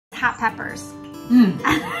hot peppers.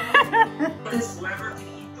 Whoever can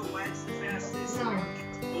eat the wedge the fastest, or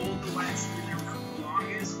hold the wedge in their mouth the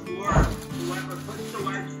longest, or whoever puts the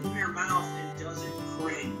wedge in their mouth and doesn't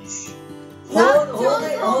cringe. Hold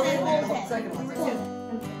it. Second one.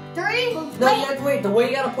 3. No, you have to wait. The way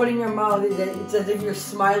you gotta put it in your mouth is that it's as if you're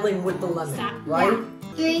smiling with the lemon, right?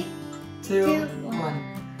 3, 2, 1.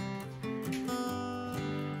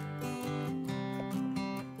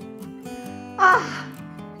 Ah,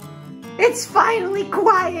 it's finally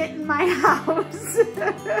quiet in my house.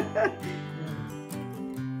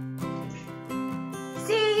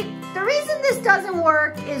 See, the reason this doesn't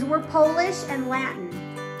work is we're Polish and Latin.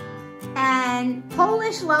 And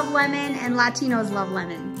Polish love lemon and Latinos love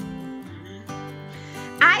lemon.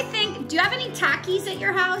 I think, do you have any Takis at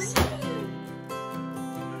your house?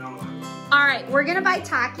 All right, we're gonna buy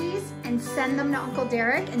Takis and send them to Uncle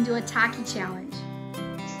Derek and do a Taki challenge.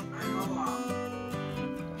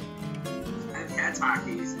 I've had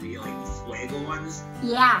Takis, and you like the fuego ones.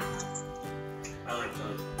 Yeah. I like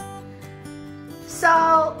those.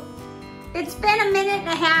 So, it's been a minute and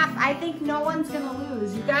a half. I think no one's gonna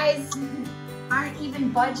lose. You guys aren't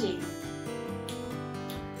even budging.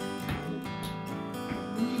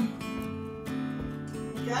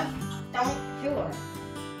 Just don't do it.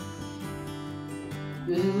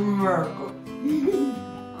 This is a miracle.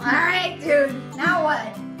 All right, dude. Now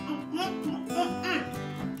what?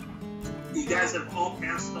 You guys have all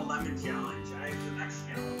passed the lemon challenge. I have the next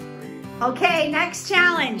challenge for you. Okay, next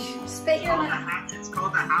challenge. Spit your lemon. It's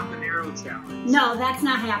called the habanero challenge. No, that's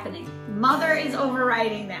not happening. Mother is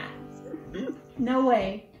overriding that. No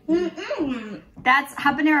way. That's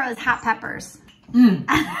habanero is hot peppers.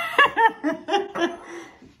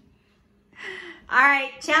 All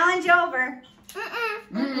right, challenge over.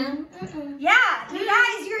 Yeah, you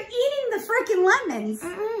guys, you're eating the freaking lemons.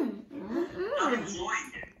 I'm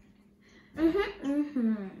enjoying it.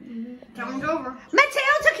 Challenge over.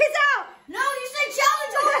 Mateo took his out. No, you said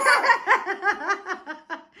challenge over.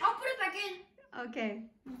 I'll put it back in. Okay.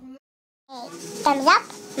 Thumbs up,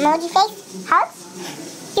 emoji face, hearts.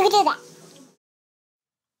 You can do that.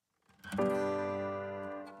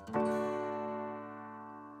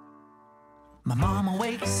 My mama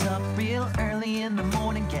wakes up real early in the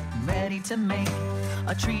morning, getting ready to make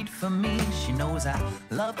a treat for me. She knows I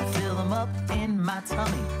love to fill them up in my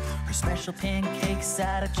tummy. Her special pancakes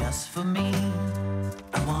that are just for me.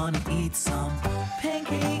 I wanna eat some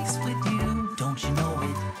pancakes with you, don't you know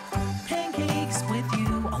it? Pancakes with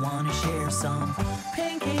you, I wanna share some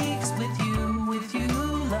pancakes with you,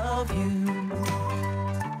 love you.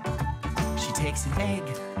 She takes an egg,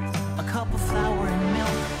 a cup of flour and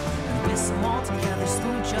milk, whisk them all together,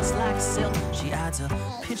 smooth just like silk. She adds a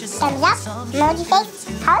pinch of salt. Thumbs up, emoji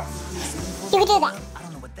face, hearts. You can do that.